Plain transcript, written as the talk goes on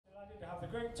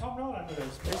great Tom Nolan with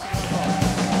us, based on our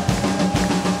part.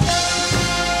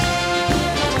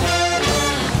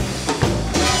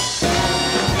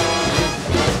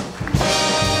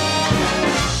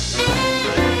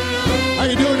 How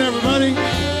you doing, everybody?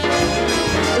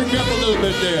 Bring me up a little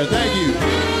bit there. Thank you.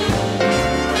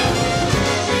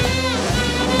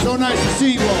 So nice to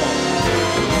see you all.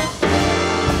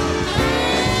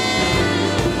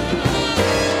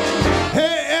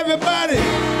 Hey, everybody,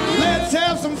 let's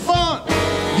have some fun.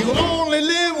 You only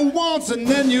live once and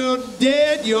then you're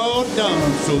dead, you're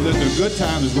done. So let the good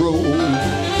times roll.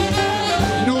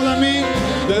 You know what I mean?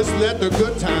 Let's let the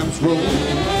good times roll.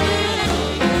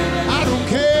 I don't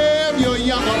care if you're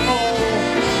young or old.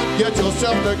 Get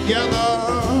yourself together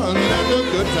and let the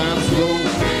good times roll.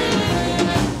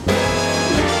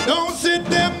 Don't sit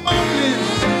there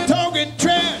mumbling, talking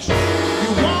trash.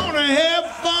 You wanna have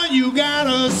fun, you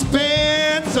gotta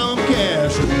spend some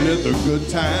cash and let the good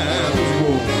times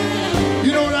roll.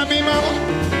 You know what I mean, mama?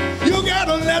 You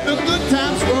gotta let the good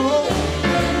times roll.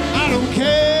 I don't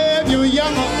care if you're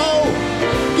young or old.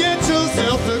 Get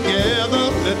yourself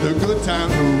together, let the good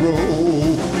times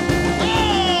roll.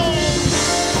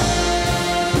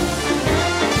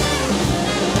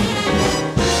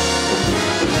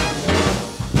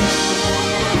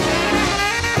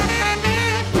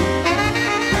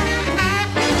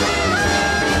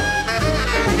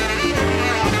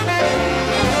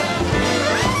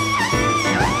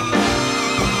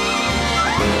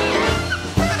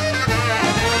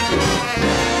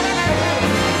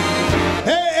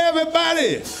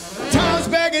 Tom's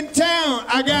back in town.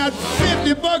 I got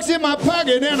 50 bucks in my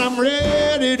pocket and I'm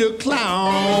ready to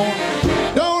clown.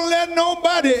 Don't let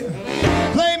nobody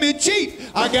play me cheap.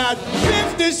 I got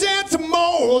 50 cents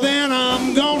more than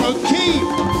I'm gonna keep.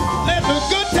 Let the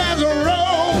good times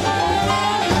roll.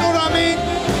 You know what I mean?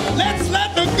 Let's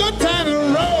let the good times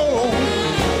roll.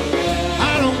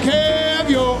 I don't care if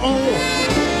you're old.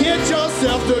 Get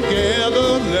yourself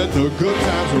together. Let the good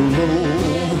times roll.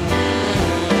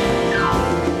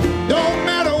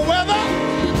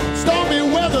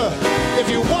 If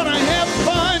you want to have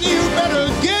fun, you better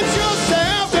get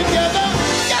yourself together.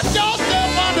 Get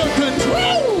yourself under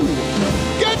control.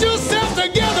 Get yourself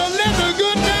together. Let the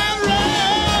good times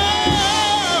roll.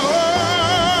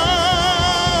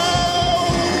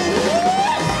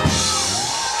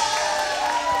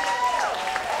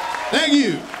 Thank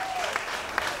you.